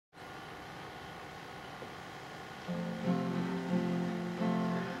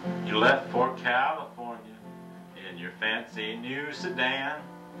You left for California in your fancy new sedan,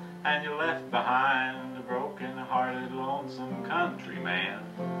 and you left behind a broken-hearted, lonesome countryman.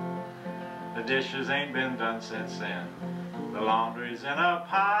 The dishes ain't been done since then, the laundry's in a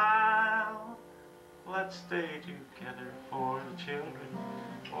pile. Let's stay together for the children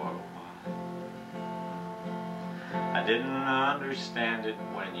for a while. I didn't understand it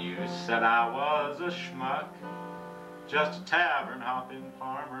when you said I was a schmuck, just a tavern-hopping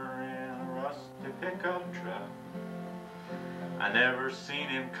farmer in a rusty pickup truck. I never seen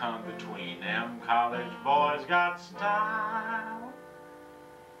him come between, them college boys got style.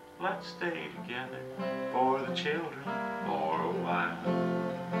 Let's stay together for the children for a while.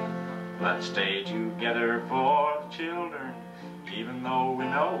 Let's stay together for the children, even though we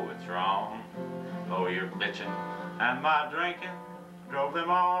know it's wrong. Though your bitching and my drinking drove them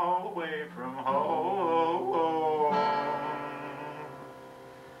all away from home.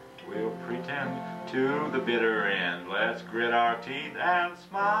 We'll pretend to the bitter end. Let's grit our teeth and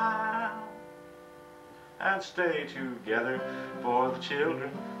smile, and stay together for the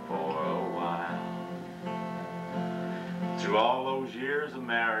children for a while. Through all those years of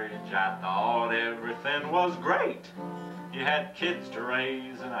marriage, I thought everything was great. You had kids to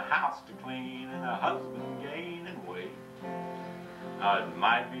raise and a house to clean and a husband gaining weight. Now it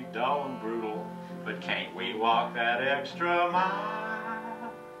might be dull and brutal, but can't we walk that extra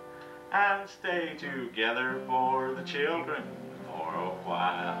mile and stay together for the children for a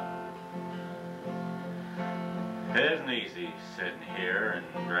while? It isn't easy sitting here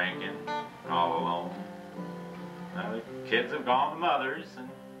and drinking all alone. Now the kids have gone to mothers and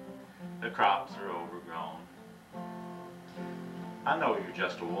the crops are overgrown. I know you're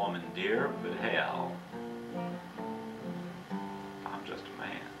just a woman, dear, but hell, I'm just a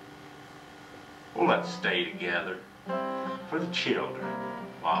man. Well, let's stay together for the children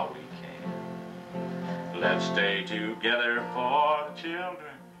while we can. Let's stay together for the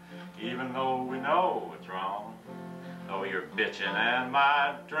children, even though we know it's wrong. Though your bitching and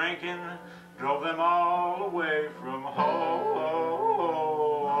my drinking drove them all away from home.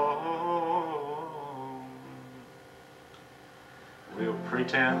 We'll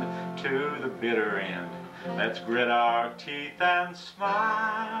pretend to the bitter end. Let's grit our teeth and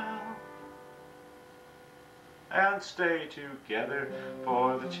smile, and stay together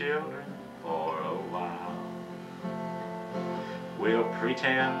for the children for a while. We'll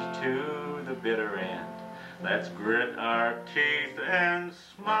pretend to the bitter end. Let's grit our teeth and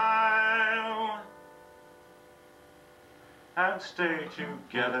smile, and stay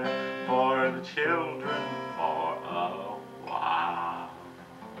together for the children for a while.